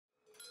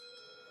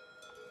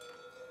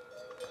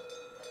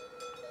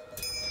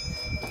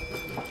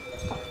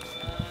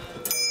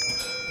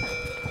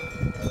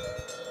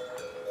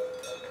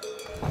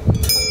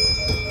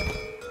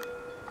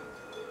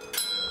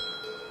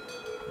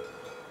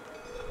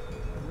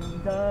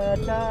The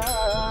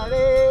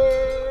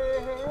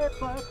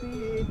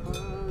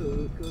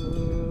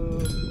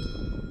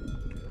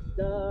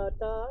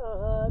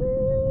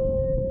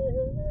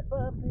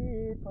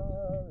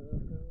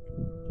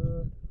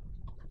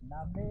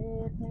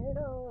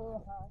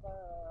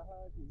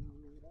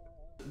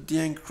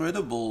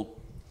incredible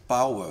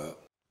power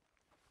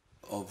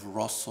of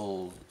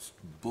Russell's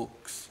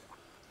books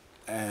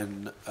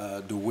and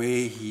the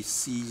way he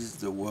sees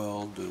the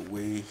world, the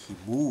way he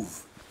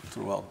moves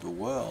throughout the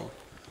world,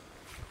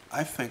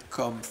 I think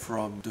come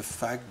from the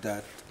fact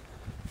that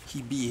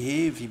he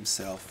behaved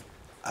himself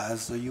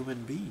as a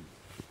human being.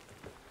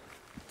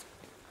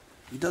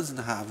 He doesn't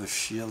have a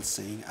shield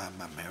saying, I'm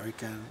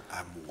American,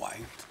 I'm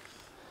white,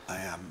 I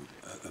am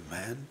a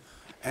man,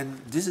 and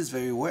this is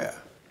very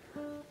rare.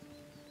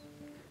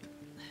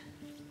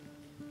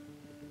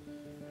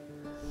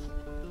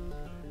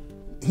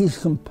 He's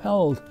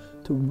compelled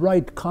to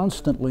write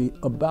constantly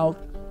about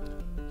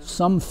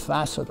some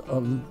facet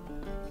of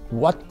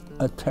what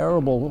a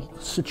terrible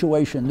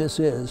situation this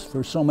is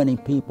for so many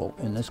people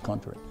in this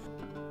country.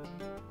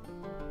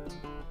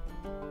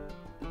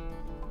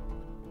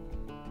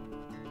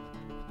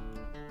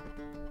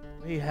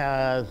 He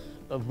has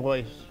a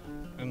voice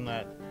in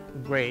that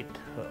great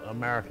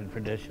American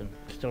tradition.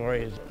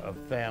 Stories of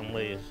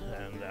families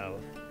and of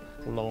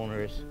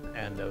loners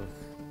and of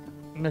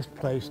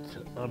misplaced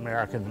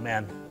American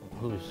men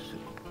whose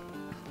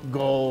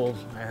goals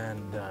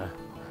and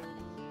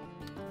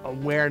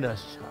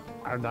awareness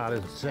are not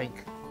in sync.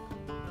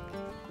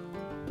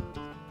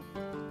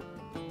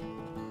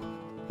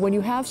 When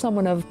you have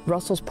someone of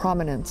Russell's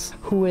prominence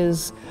who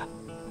is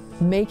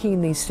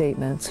making these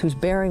statements, who's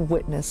bearing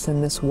witness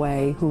in this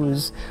way,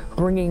 who's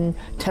bringing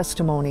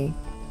testimony,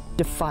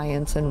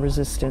 defiance and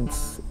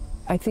resistance,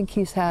 I think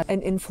he's had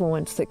an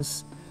influence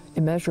that's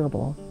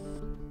immeasurable.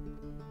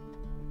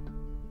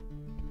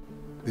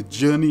 The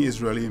journey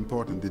is really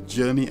important, the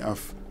journey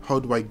of how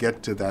do I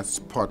get to that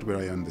spot where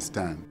I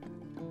understand.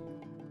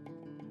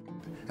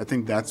 I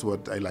think that's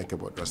what I like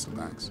about Russell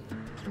Banks.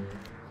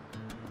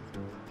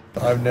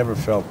 I've never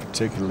felt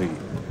particularly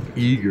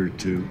eager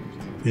to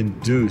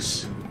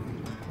induce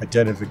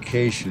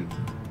identification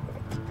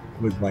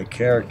with my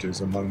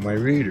characters among my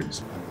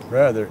readers,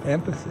 rather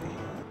empathy.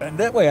 And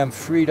that way I'm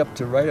freed up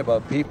to write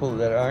about people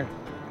that aren't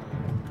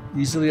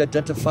easily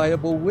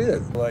identifiable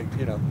with, like,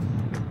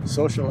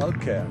 social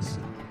outcasts.